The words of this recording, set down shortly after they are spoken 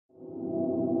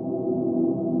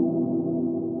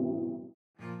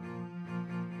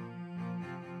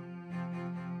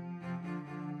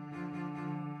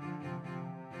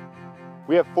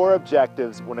We have 4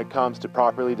 objectives when it comes to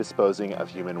properly disposing of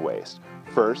human waste.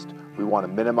 First, we want to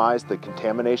minimize the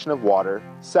contamination of water.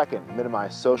 Second,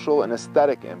 minimize social and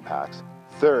aesthetic impacts.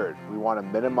 Third, we want to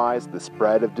minimize the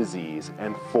spread of disease.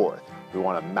 And fourth, we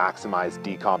want to maximize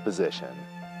decomposition.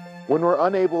 When we're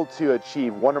unable to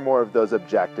achieve one or more of those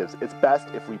objectives, it's best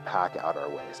if we pack out our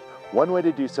waste. One way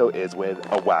to do so is with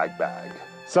a W.A.G bag.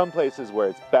 Some places where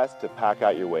it's best to pack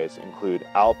out your waste include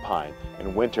alpine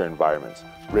and winter environments,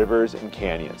 rivers and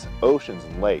canyons, oceans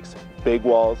and lakes, big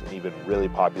walls, and even really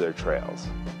popular trails.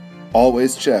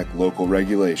 Always check local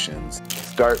regulations.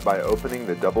 Start by opening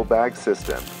the double bag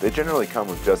system. They generally come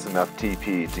with just enough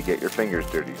TP to get your fingers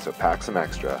dirty, so pack some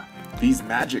extra. These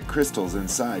magic crystals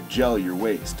inside gel your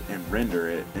waste and render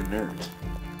it inert.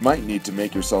 Might need to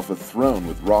make yourself a throne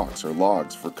with rocks or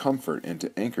logs for comfort and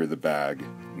to anchor the bag.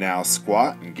 Now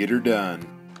squat and get her done.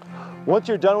 Once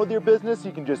you're done with your business,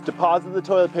 you can just deposit the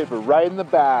toilet paper right in the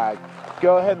bag.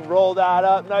 Go ahead and roll that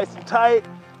up nice and tight.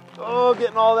 Oh,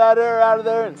 getting all that air out of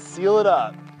there, and seal it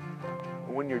up.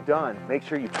 When you're done, make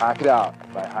sure you pack it out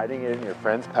by hiding it in your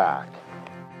friend's pack.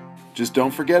 Just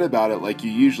don't forget about it like you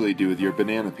usually do with your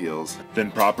banana peels. Then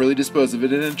properly dispose of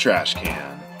it in a trash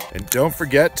can. And don't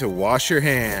forget to wash your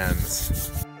hands.